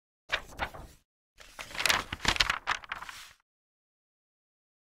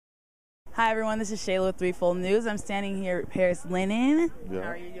Hi everyone, this is Shayla with Threefold News. I'm standing here at Paris Lenon. Yeah. How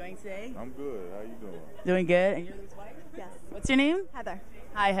are you doing today? I'm good. How you doing? Doing good. And you're Lou's wife? Yes. What's your name? Heather.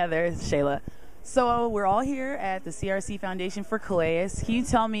 Hi Heather, it's Shayla. So we're all here at the CRC-Foundation for Calais. Can you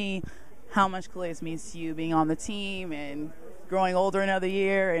tell me how much Calais means to you, being on the team and growing older another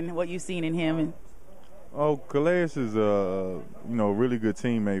year, and what you've seen in him? Oh, Calais is a really good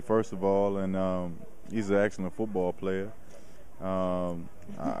teammate first of all, and he's an excellent football player.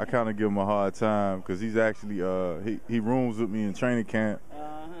 I kind of give him a hard time because he's actually he rooms with me in training camp,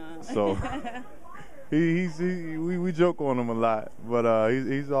 so we joke on him a lot, but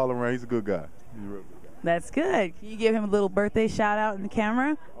he's all around. He's a good guy. He's a real good guy. That's good. Can you give him a little birthday shout out in the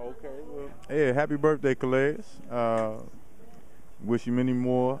camera? Okay. Well, hey, happy birthday, Calais. Wish you many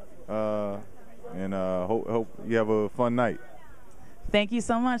more, and hope you have a fun night. Thank you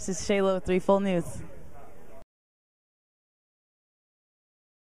so much. This is Shayla with Threefold News.